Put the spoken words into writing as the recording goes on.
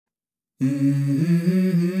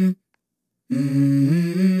Mm-hmm.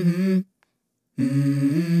 Mm-hmm.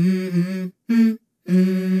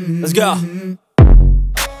 Mm-hmm. Let's go.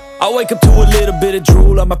 I wake up to a little bit of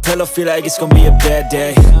drool on my pillow, feel like it's gonna be a bad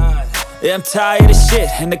day. Yeah, I'm tired of shit,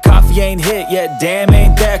 and the coffee ain't hit yet, damn,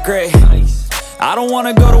 ain't that great. I don't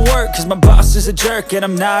wanna go to work, cause my boss is a jerk, and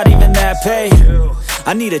I'm not even that paid.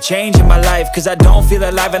 I need a change in my life, cause I don't feel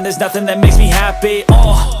alive, and there's nothing that makes me happy.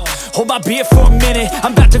 Hold my beer for a minute,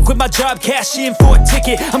 I'm about to quit my job, cash in for a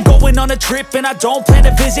ticket. I'm going on a trip and I don't plan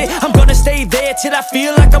to visit. I'm gonna stay there till I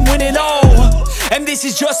feel like I'm winning, and this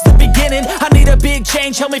is just the beginning. I need a big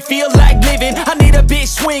change, help me feel like living. I need a big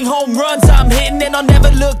swing, home runs I'm hitting, and I'll never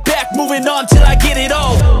look back, moving on till I get it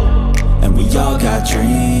all. And we all got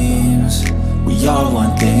dreams, we all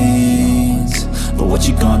want things, but what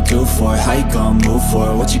you gonna do for it? How you gonna move for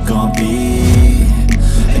it? What you gonna be?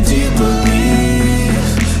 And do you believe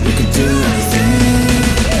you can do anything?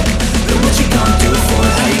 But what you gonna do for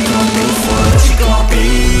it? How you gonna move for it? What you gonna be?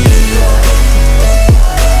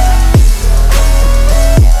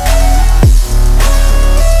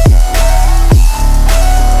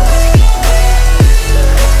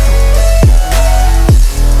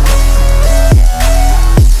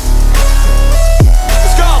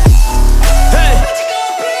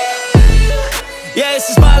 Yeah, this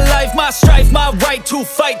is my life, my strife, my right to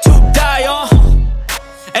fight, to die on.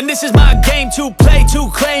 And this is my game to play, to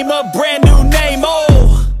claim a brand new name,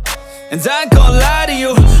 And I ain't gonna lie to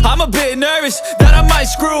you, I'm a bit nervous that I might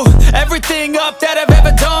screw everything up that I've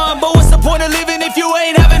ever done. But what's the point of living if you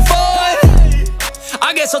ain't having fun?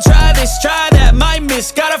 I guess I'll try this, try that, might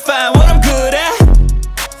miss, gotta find what I'm good at.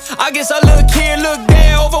 I guess I look here, look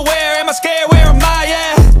there, over where am I scared, where am I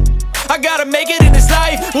at? I gotta make it in this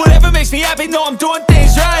life, whatever makes me happy, know I'm doing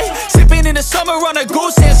things right. Sipping in the summer on a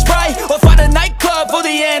goose and Sprite, or find a nightclub for the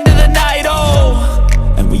end of the night,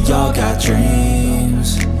 And we all got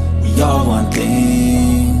dreams, we all want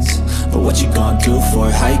things, but what you gonna do for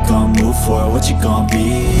it? How you gonna move for it? What you gonna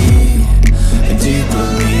be?